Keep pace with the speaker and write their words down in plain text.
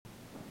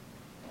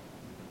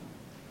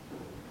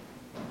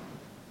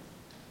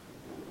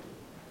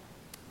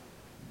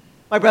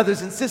My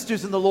brothers and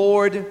sisters in the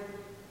Lord,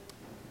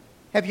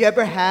 have you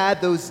ever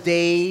had those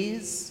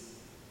days,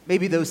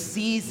 maybe those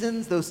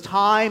seasons, those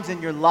times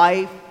in your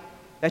life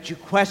that you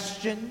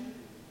question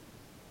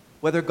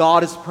whether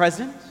God is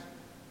present,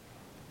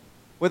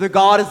 whether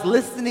God is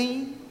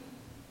listening,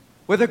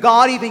 whether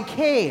God even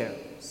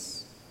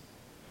cares?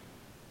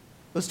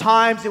 Those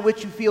times in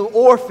which you feel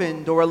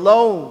orphaned or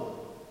alone,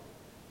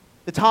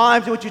 the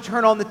times in which you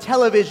turn on the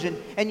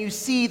television and you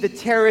see the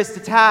terrorist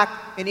attack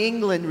in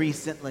England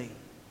recently.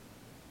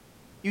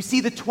 You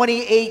see the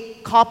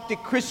 28 Coptic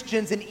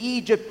Christians in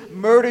Egypt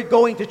murdered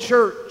going to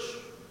church.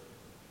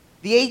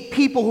 The 8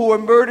 people who were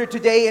murdered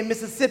today in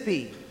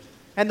Mississippi.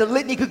 And the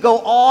litany could go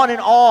on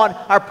and on.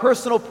 Our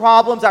personal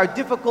problems, our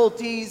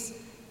difficulties,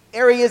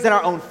 areas in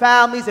our own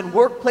families and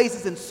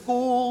workplaces and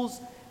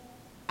schools.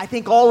 I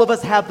think all of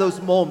us have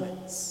those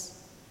moments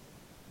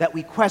that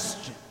we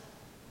question.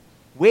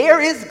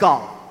 Where is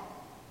God?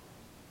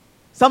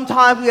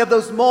 Sometimes we have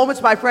those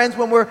moments, my friends,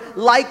 when we're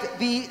like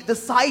the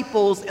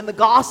disciples in the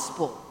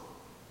gospel.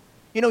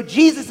 You know,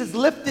 Jesus is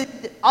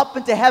lifted up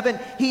into heaven.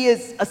 He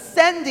is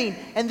ascending,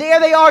 and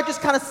there they are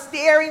just kind of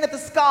staring at the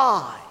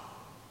sky.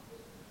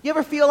 You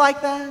ever feel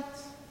like that?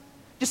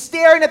 Just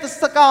staring at the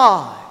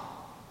sky.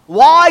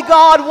 Why,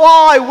 God,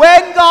 why?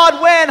 When,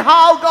 God, when?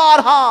 How,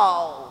 God,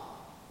 how?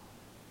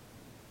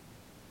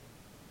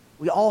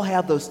 We all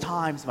have those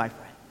times, my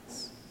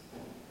friends.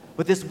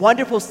 But this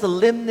wonderful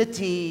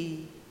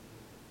solemnity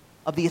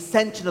of the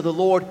ascension of the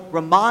Lord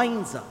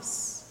reminds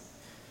us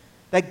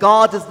that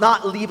God does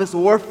not leave us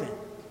orphaned.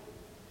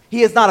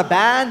 He has not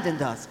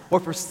abandoned us or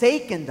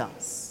forsaken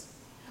us,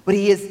 but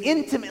He is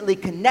intimately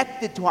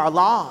connected to our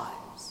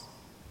lives.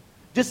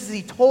 Just as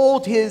He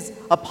told His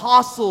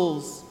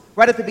apostles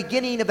right at the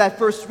beginning of that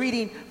first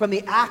reading from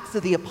the Acts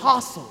of the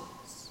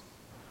Apostles,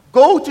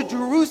 go to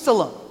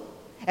Jerusalem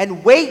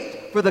and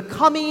wait for the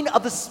coming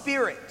of the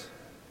Spirit,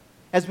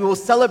 as we will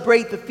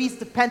celebrate the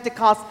Feast of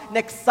Pentecost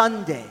next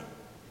Sunday.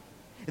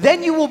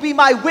 Then you will be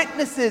my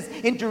witnesses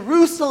in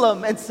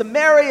Jerusalem and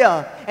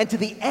Samaria and to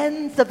the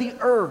ends of the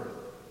earth.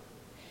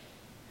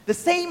 The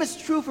same is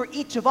true for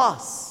each of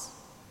us.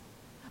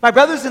 My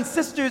brothers and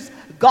sisters,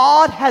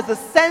 God has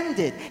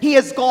ascended. He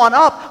has gone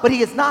up, but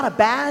He has not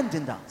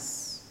abandoned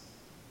us.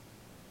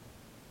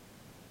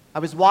 I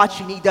was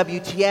watching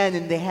EWTN,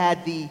 and they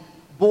had the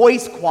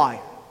boys' choir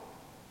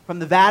from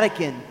the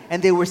Vatican,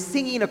 and they were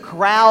singing a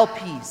chorale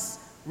piece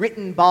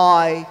written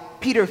by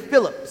Peter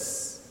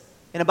Phillips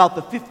in about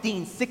the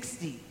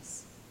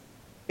 1560s.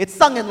 It's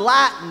sung in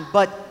Latin,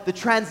 but the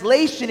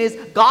translation is,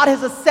 God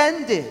has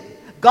ascended.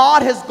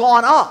 God has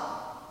gone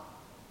up.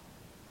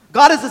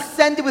 God has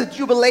ascended with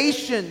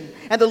jubilation,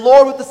 and the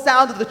Lord with the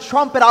sound of the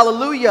trumpet,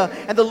 alleluia.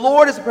 And the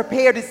Lord has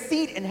prepared His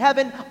seat in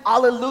heaven,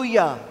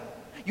 alleluia.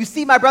 You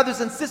see, my brothers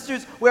and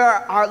sisters, where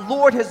our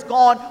Lord has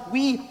gone,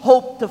 we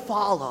hope to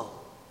follow.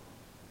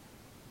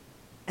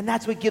 And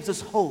that's what gives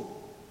us hope.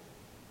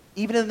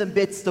 Even in the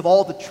midst of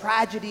all the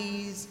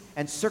tragedies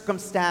and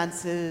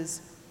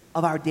circumstances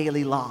of our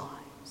daily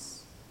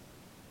lives,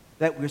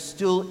 that we're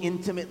still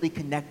intimately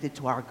connected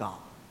to our God.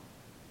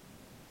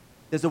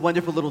 There's a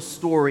wonderful little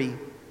story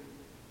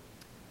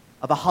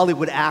of a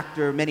Hollywood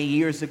actor many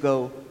years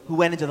ago who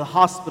went into the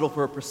hospital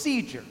for a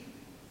procedure.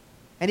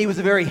 And he was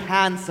a very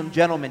handsome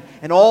gentleman,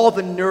 and all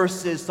the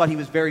nurses thought he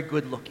was very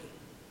good looking.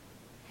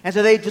 And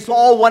so they just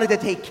all wanted to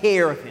take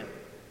care of him.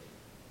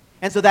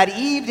 And so that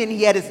evening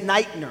he had his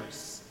night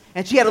nurse.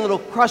 And she had a little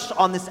crush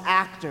on this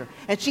actor.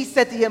 And she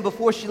said to him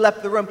before she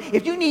left the room,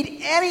 if you need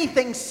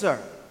anything,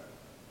 sir,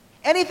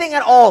 anything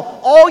at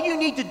all you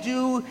need to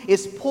do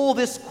is pull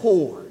this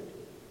cord.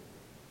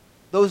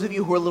 Those of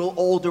you who are a little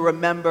older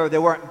remember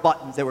there weren't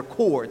buttons, there were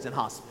cords in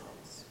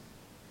hospitals.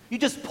 You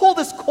just pull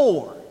this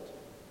cord.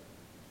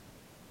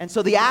 And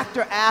so the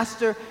actor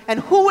asked her,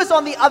 and who is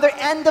on the other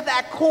end of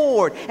that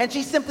cord? And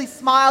she simply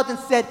smiled and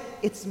said,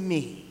 it's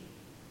me.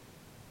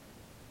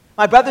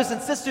 My brothers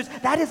and sisters,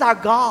 that is our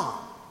God.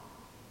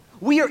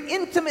 We are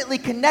intimately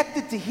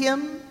connected to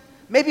Him,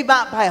 maybe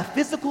not by a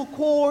physical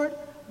cord,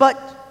 but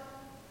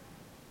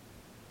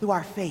through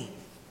our faith.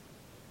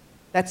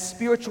 That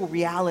spiritual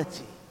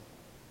reality.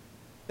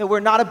 That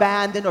we're not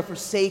abandoned or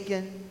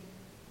forsaken,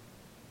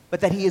 but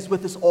that He is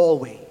with us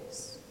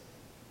always,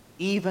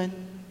 even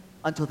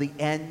until the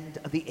end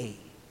of the age,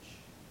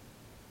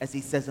 as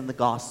He says in the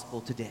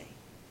gospel today.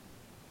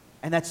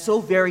 And that's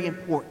so very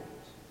important,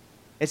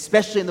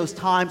 especially in those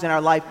times in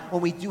our life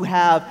when we do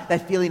have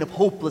that feeling of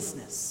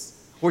hopelessness,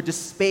 or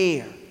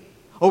despair,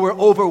 or we're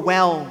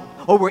overwhelmed,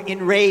 or we're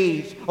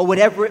enraged, or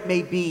whatever it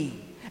may be,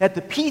 that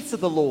the peace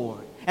of the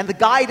Lord and the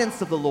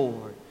guidance of the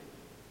Lord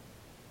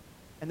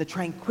and the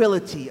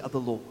tranquility of the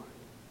Lord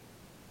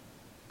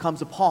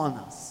comes upon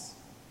us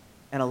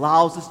and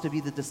allows us to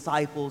be the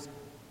disciples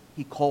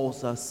He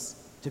calls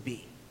us to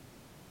be.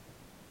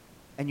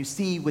 And you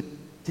see, what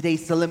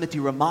today's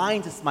solemnity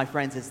reminds us, my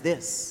friends, is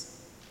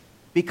this.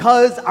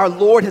 Because our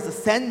Lord has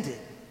ascended,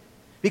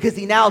 because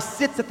He now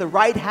sits at the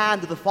right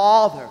hand of the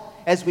Father,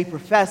 as we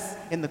profess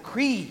in the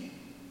Creed,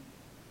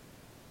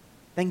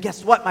 then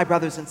guess what, my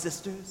brothers and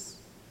sisters?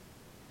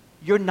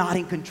 you're not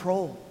in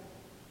control.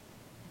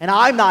 And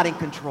I'm not in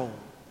control.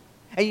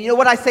 And you know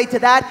what I say to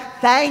that?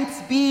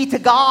 Thanks be to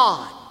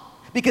God.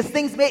 Because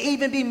things may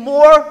even be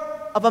more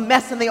of a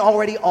mess than they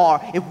already are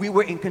if we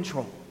were in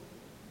control.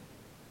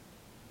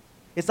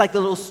 It's like the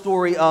little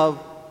story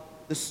of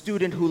the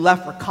student who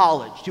left for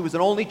college. She was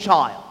an only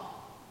child.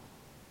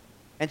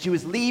 And she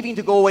was leaving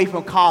to go away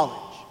from college.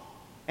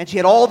 And she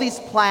had all these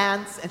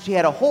plants, and she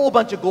had a whole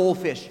bunch of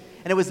goldfish.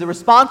 And it was the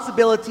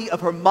responsibility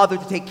of her mother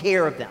to take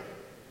care of them.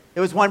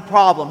 There was one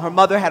problem. Her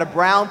mother had a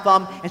brown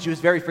thumb, and she was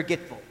very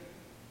forgetful.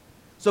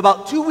 So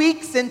about 2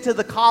 weeks into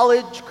the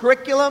college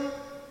curriculum,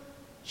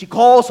 she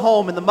calls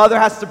home, and the mother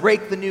has to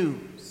break the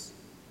news.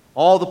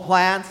 All the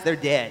plants, they're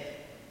dead.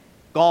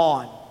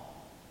 Gone.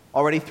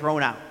 Already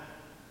thrown out.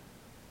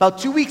 About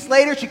 2 weeks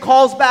later, she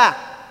calls back,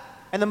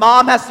 and the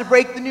mom has to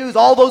break the news.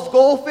 All those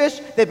goldfish,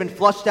 they've been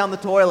flushed down the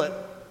toilet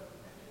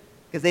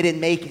because they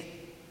didn't make it.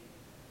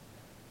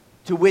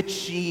 To which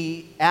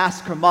she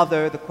asked her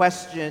mother the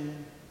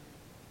question,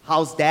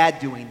 how's Dad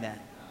doing then?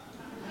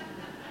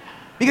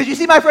 Because you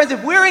see, my friends,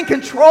 if we're in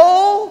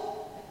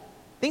control,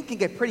 things can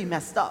get pretty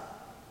messed up.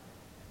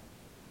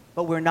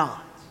 But we're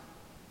not.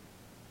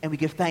 And we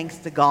give thanks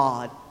to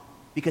God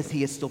because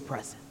He is still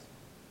present.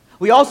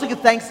 We also give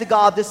thanks to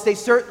God this day,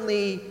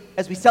 certainly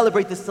as we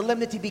celebrate this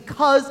solemnity,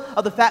 because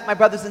of the fact, my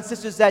brothers and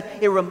sisters, that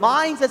it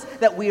reminds us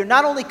that we are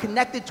not only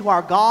connected to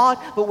our God,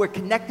 but we're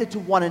connected to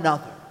one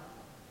another.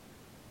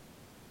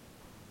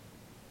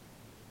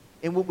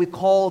 In what we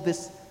call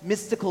this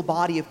mystical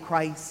body of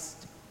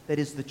Christ that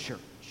is the church.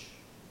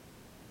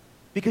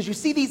 Because you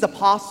see, these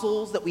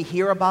apostles that we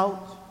hear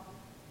about,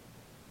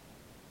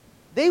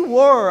 they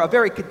were a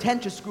very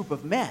contentious group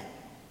of men.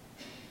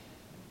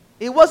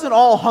 It wasn't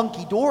all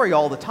hunky-dory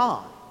all the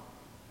time.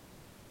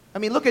 I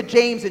mean, look at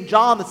James and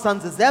John, the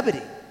sons of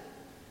Zebedee.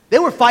 They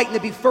were fighting to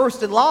be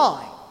first in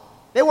line.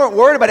 They weren't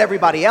worried about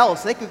everybody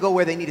else. They could go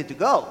where they needed to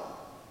go.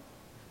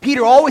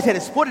 Peter always had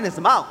his foot in his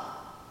mouth.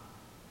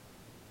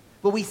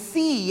 But we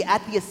see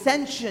at the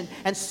Ascension,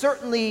 and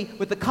certainly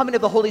with the coming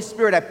of the Holy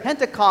Spirit at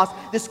Pentecost,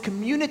 this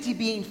community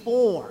being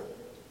formed.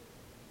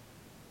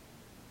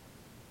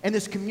 And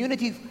this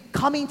community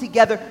coming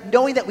together,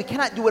 knowing that we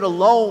cannot do it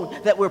alone,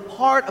 that we're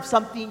part of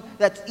something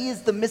that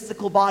is the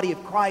mystical body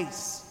of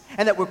Christ,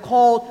 and that we're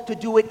called to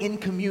do it in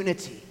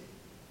community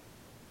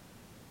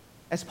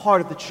as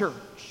part of the church.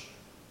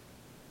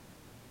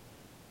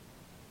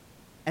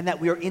 And that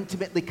we are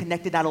intimately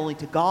connected not only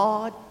to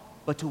God,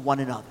 but to one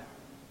another.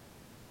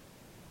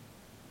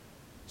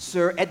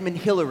 Sir Edmund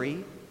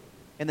Hillary,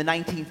 in the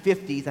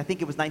 1950s, I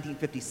think it was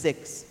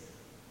 1956,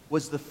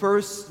 was the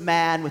first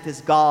man with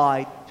his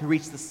guide to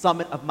reach the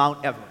summit of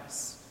Mount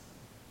Everest.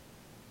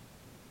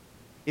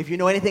 If you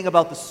know anything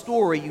about the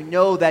story, you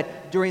know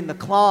that during the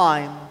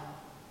climb,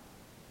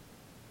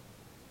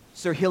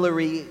 Sir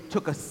Hillary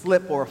took a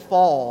slip or a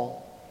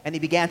fall, and he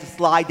began to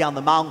slide down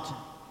the mountain.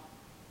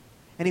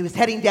 And he was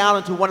heading down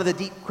into one of the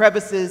deep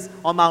crevices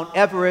on Mount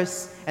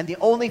Everest, and the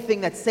only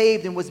thing that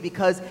saved him was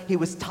because he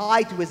was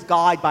tied to his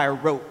guide by a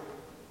rope.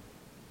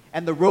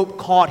 And the rope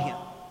caught him.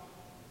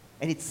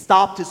 And it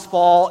stopped his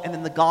fall, and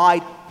then the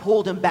guide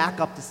pulled him back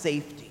up to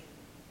safety.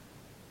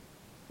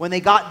 When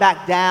they got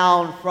back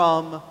down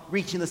from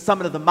reaching the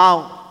summit of the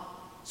mount,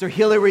 Sir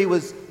Hillary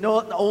was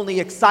not only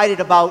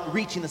excited about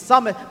reaching the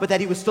summit, but that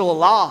he was still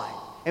alive,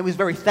 and was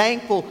very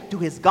thankful to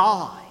his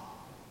guide.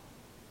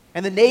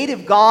 And the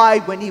native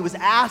guide, when he was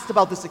asked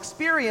about this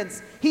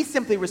experience, he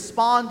simply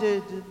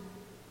responded,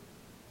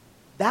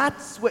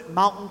 "That's what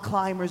mountain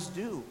climbers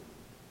do.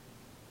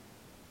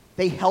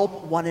 They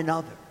help one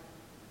another."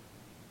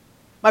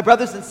 My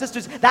brothers and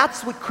sisters,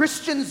 that's what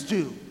Christians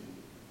do.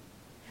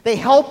 They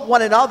help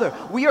one another.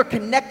 We are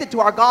connected to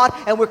our God,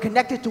 and we're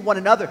connected to one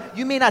another.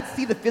 You may not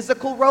see the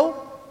physical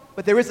rope,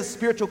 but there is a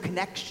spiritual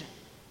connection.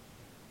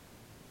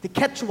 To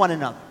catch one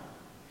another,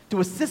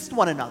 to assist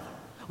one another.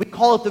 We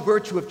call it the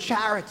virtue of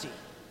charity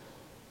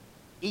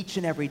each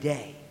and every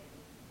day.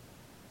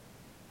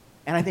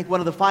 And I think one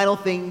of the final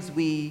things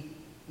we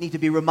need to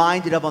be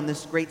reminded of on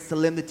this great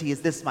solemnity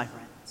is this, my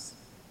friends.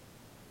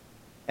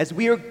 As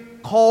we are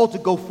called to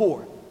go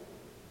forth,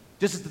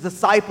 just as the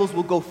disciples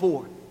will go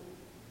forth,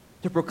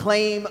 to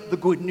proclaim the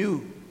good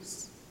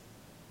news,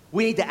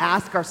 we need to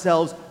ask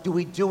ourselves, do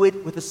we do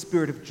it with a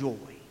spirit of joy?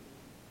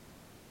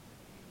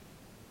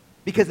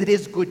 Because it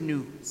is good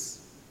news.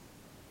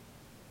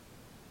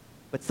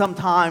 But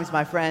sometimes,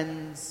 my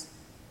friends,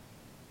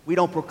 we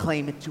don't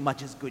proclaim it too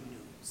much as good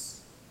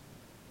news.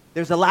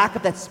 There's a lack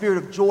of that spirit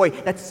of joy,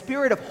 that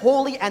spirit of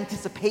holy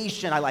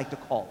anticipation, I like to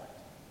call it.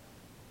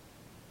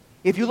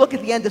 If you look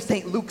at the end of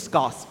St. Luke's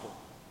Gospel,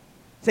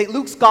 St.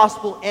 Luke's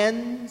Gospel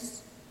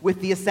ends with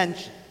the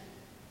Ascension.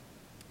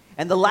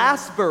 And the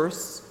last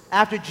verse,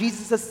 after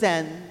Jesus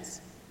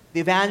ascends, the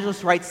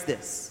evangelist writes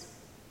this: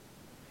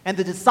 "And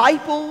the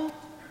disciples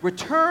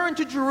returned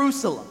to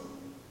Jerusalem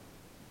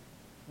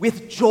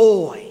with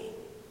joy,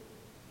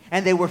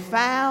 and they were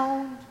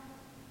found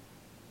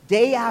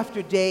day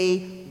after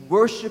day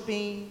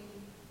worshiping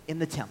in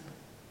the temple."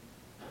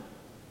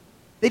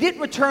 They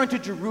didn't return to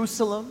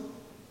Jerusalem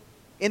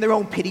in their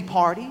own pity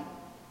party.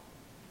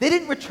 They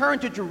didn't return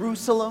to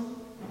Jerusalem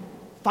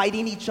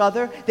fighting each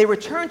other. They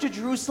returned to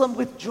Jerusalem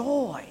with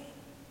joy.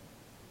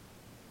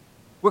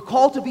 We're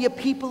called to be a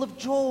people of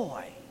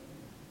joy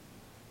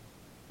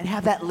and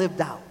have that lived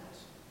out.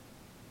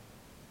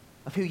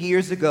 A few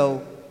years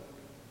ago,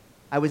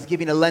 I was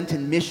giving a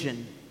Lenten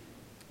mission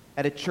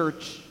at a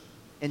church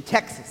in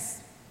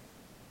Texas.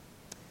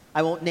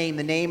 I won't name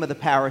the name of the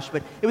parish,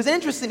 but it was an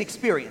interesting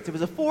experience. It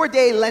was a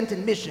 4-day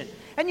Lenten mission.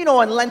 And you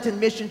know, on Lenten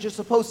missions, you're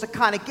supposed to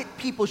kind of get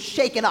people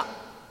shaken up,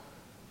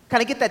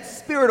 kind of get that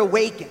spirit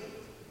awakened.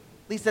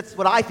 At least that's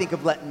what I think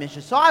of Lenten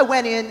missions. So I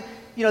went in,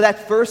 you know,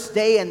 that first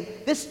day, and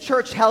this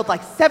church held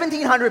like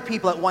 1,700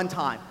 people at one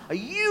time. A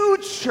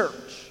huge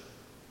church.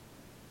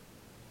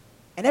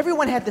 And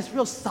everyone had this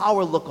real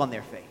sour look on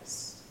their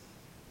face.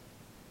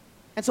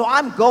 And so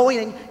I'm going,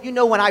 and you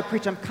know, when I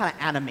preach, I'm kind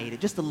of animated,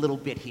 just a little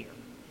bit here.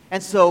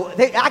 And so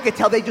I could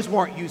tell they just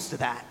weren't used to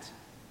that.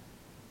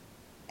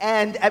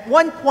 And at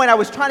one point, I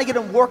was trying to get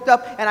them worked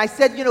up, and I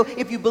said, you know,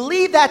 if you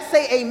believe that,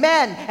 say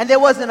amen. And there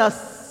wasn't a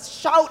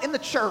shout in the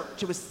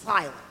church. It was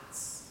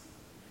silence.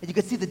 And you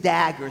could see the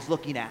daggers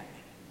looking at me.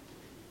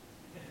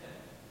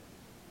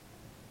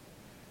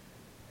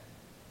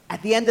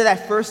 At the end of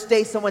that first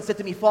day, someone said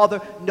to me,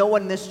 Father, no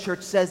one in this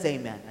church says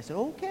amen. I said,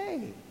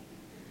 okay.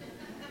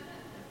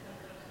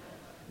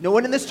 No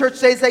one in this church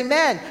says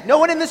amen. No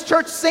one in this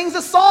church sings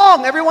a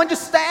song. Everyone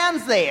just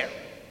stands there.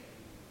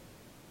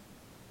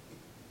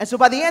 And so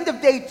by the end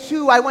of day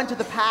 2, I went to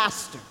the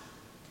pastor.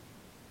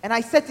 And I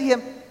said to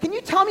him, can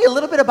you tell me a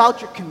little bit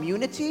about your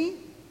community?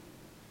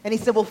 And he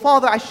said, well,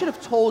 Father, I should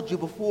have told you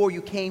before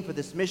you came for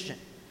this mission.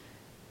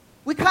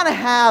 We kind of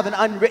have an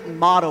unwritten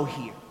motto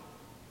here.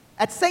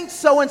 At St.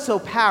 So-and-so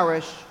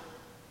Parish,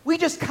 we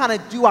just kind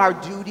of do our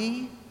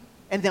duty,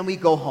 and then we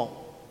go home.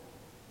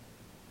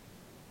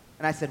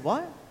 And I said,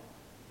 what?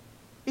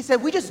 He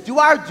said, we just do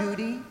our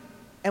duty,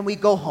 and we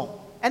go home.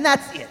 And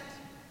that's it.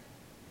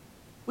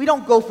 We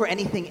don't go for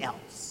anything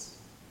else.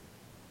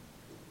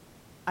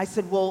 I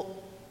said,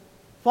 well,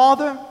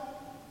 Father,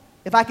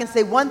 if I can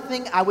say one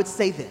thing, I would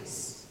say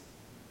this.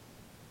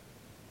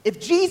 If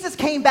Jesus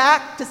came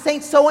back to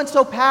St.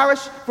 So-and-so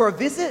Parish for a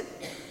visit,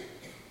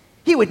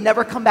 he would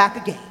never come back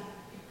again.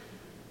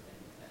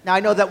 Now, I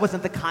know that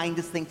wasn't the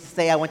kindest thing to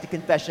say. I went to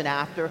confession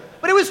after,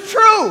 but it was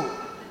true.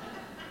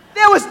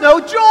 There was no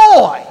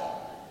joy.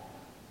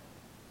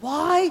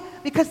 Why?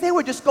 Because they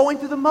were just going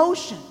through the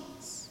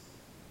motions.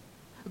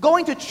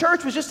 Going to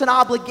church was just an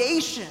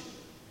obligation.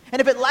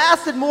 And if it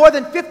lasted more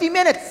than 50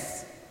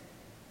 minutes,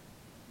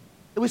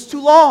 it was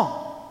too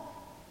long.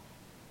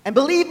 And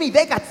believe me,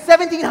 they got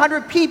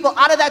 1,700 people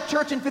out of that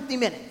church in 50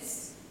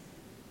 minutes.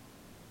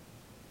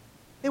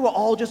 They were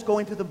all just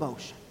going through the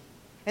motion.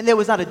 And there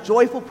was not a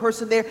joyful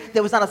person there.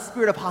 There was not a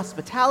spirit of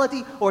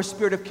hospitality or a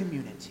spirit of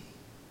community.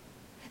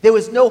 There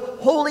was no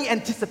holy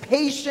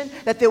anticipation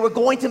that they were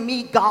going to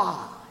meet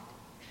God.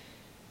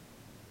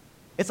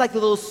 It's like the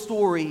little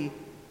story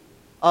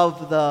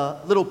of the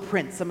Little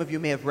Prince. Some of you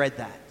may have read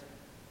that.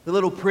 The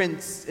Little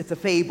Prince, it's a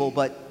fable,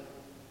 but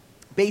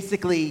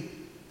basically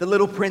the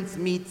Little Prince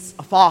meets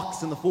a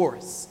fox in the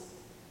forest.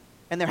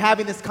 And they're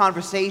having this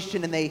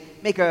conversation, and they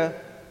make a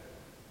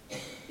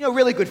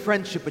really good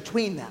friendship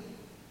between them.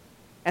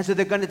 And so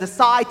they're going to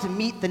decide to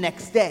meet the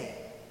next day.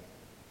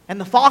 And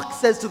the fox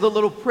says to the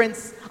Little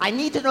Prince, I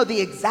need to know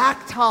the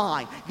exact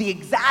time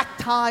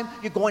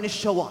you're going to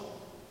show up.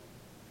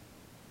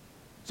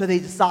 So they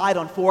decide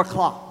on 4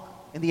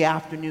 o'clock in the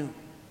afternoon.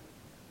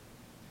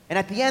 And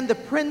at the end, the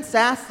prince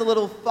asked the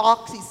little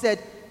fox, he said,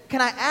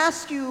 can I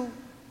ask you,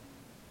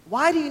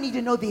 why do you need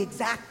to know the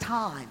exact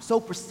time so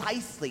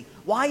precisely?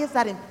 Why is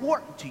that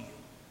important to you?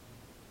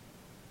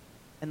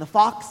 And the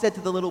fox said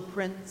to the little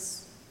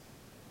prince,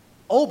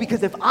 oh,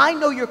 because if I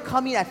know you're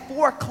coming at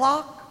 4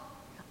 o'clock,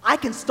 I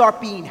can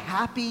start being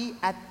happy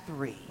at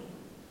 3.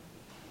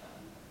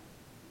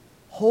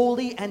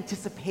 Holy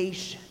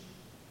anticipation.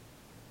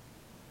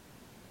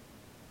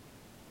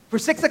 For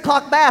 6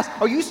 o'clock Mass,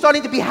 are you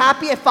starting to be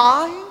happy at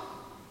 5?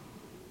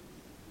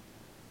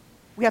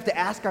 We have to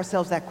ask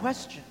ourselves that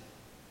question,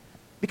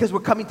 because we're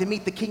coming to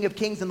meet the King of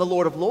Kings and the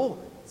Lord of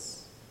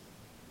Lords.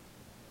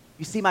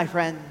 You see, my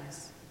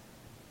friends,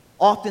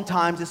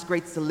 oftentimes this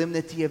great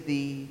solemnity of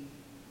the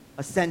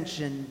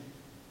Ascension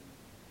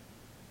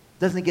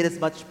doesn't get as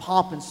much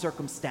pomp and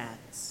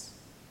circumstance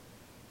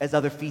as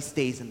other feast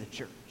days in the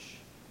church.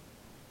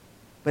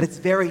 But it's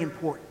very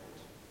important,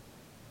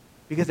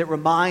 because it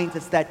reminds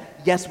us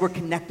that, yes, we're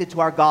connected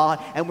to our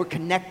God, and we're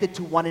connected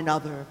to one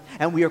another,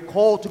 and we are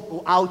called to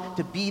go out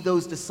to be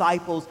those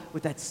disciples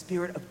with that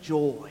spirit of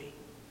joy.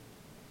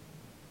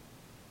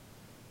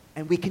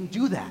 And we can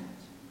do that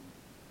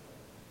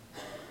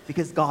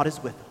because God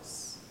is with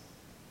us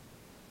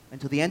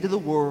until the end of the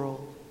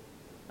world,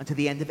 until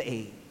the end of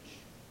age.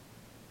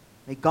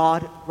 May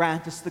God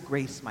grant us the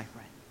grace, my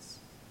friends,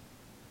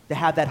 to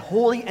have that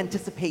holy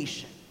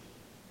anticipation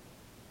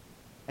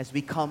as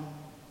we come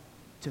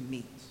to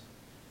meet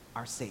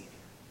our Savior.